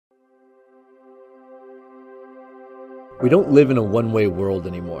We don't live in a one-way world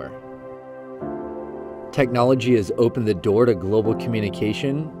anymore. Technology has opened the door to global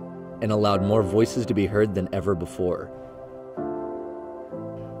communication and allowed more voices to be heard than ever before.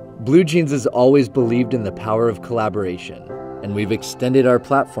 BlueJeans has always believed in the power of collaboration, and we've extended our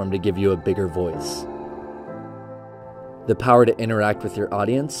platform to give you a bigger voice. The power to interact with your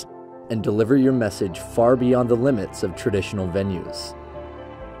audience and deliver your message far beyond the limits of traditional venues.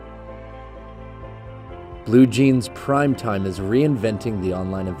 BlueJeans Primetime is reinventing the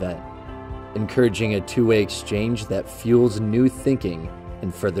online event, encouraging a two-way exchange that fuels new thinking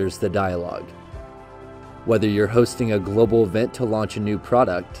and furthers the dialogue. Whether you're hosting a global event to launch a new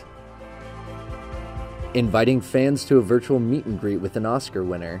product, inviting fans to a virtual meet and greet with an Oscar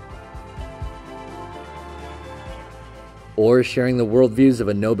winner, or sharing the worldviews of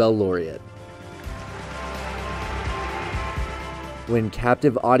a Nobel laureate. When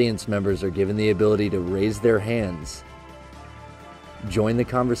captive audience members are given the ability to raise their hands, join the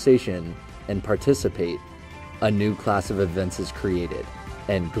conversation, and participate, a new class of events is created,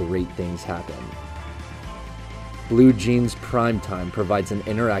 and great things happen. BlueJeans Primetime provides an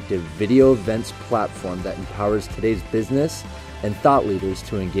interactive video events platform that empowers today's business and thought leaders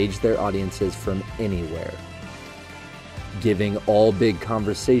to engage their audiences from anywhere, giving all big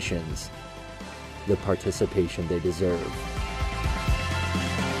conversations the participation they deserve.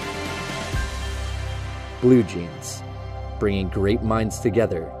 BlueJeans, bringing great minds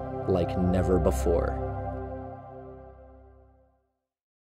together like never before.